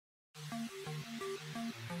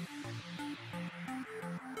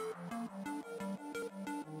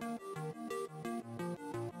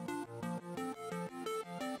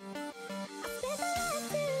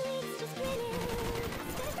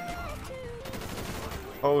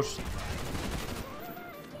Post.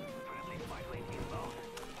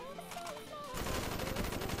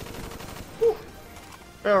 Whew.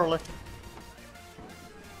 Barely.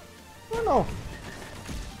 Oh no.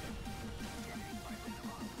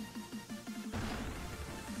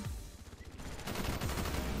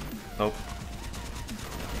 Nope.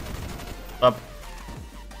 Up.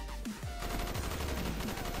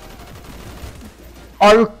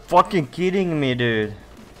 Are you fucking kidding me, dude?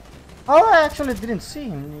 Oh, I actually didn't see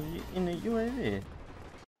him in the UAV.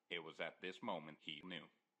 It was at this moment he knew.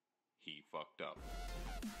 He fucked up.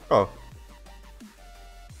 Oh.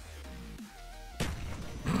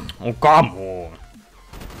 Oh, come on.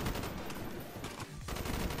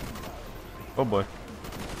 Oh boy.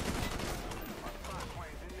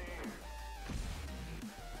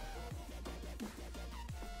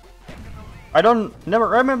 I never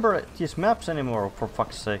remember these maps anymore, for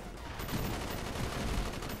fuck's sake.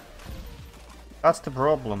 That's the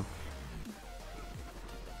problem.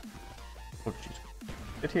 Oh jeez.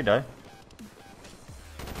 Did he die?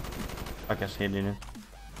 I guess he didn't.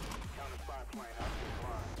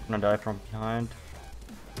 Gonna die from behind.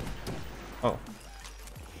 Oh.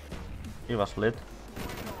 He was lit.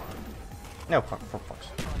 No, fuck, for fuck's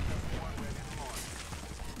sake.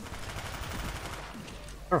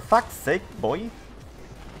 For fuck's sake, boy.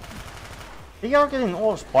 They are getting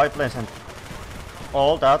all spy planes and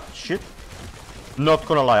all that shit. Not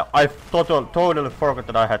gonna lie, I totally forgot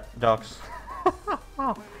that I had dogs.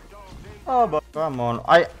 Oh, but come on.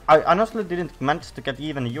 I honestly didn't manage to get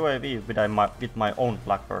even UAV with my own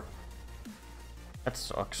Blackbird. That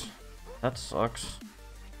sucks. That sucks.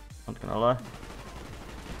 Not gonna lie.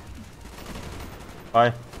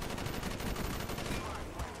 Bye.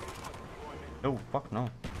 No, fuck no.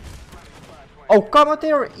 Oh, come on,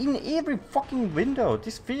 they're in every fucking window.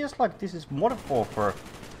 This feels like this is Modern Warfare.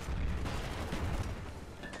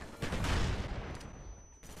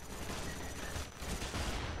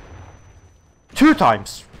 Two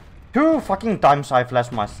times! 2 fucking times I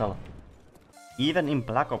flashed myself. Even in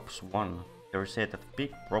Black Ops 1, there is a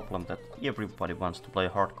big problem that everybody wants to play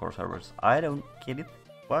hardcore servers. I don't get it.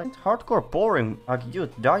 Why is hardcore boring? Like, you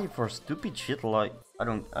die for stupid shit like...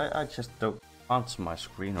 I just don't punch my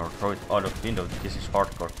screen or throw it out of window. This is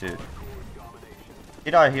hardcore too.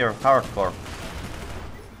 Did I hear hardcore?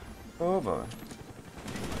 Oh boy.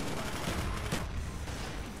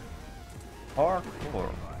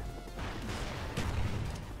 Hardcore.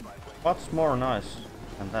 What's more nice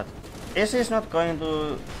than that? This is not going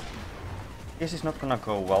to... This is not gonna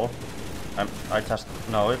go well. I just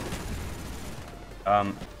know it.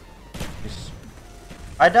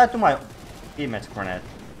 I died to my teammate's grenade.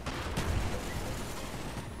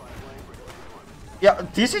 Yeah,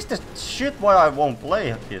 this is the shit why I won't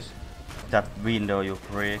play this. That window, you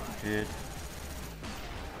freak, dude.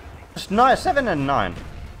 It's 7 and 9.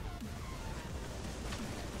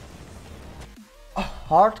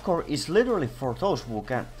 Hardcore is literally for those who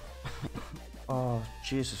can't... Oh,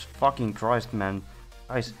 Jesus fucking Christ, man.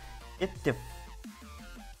 Guys, get the...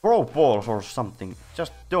 Throw balls or something.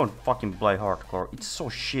 Just don't fucking play hardcore. It's so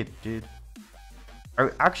shit, dude. Are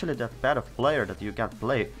you actually that bad of player that you can't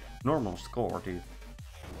play normal score, dude?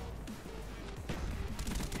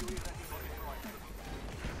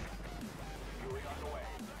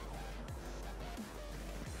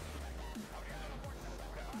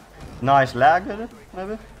 Nice lag,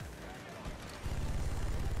 maybe?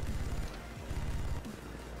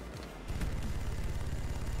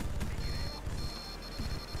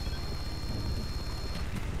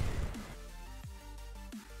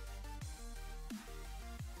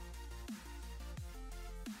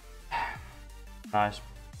 Nice.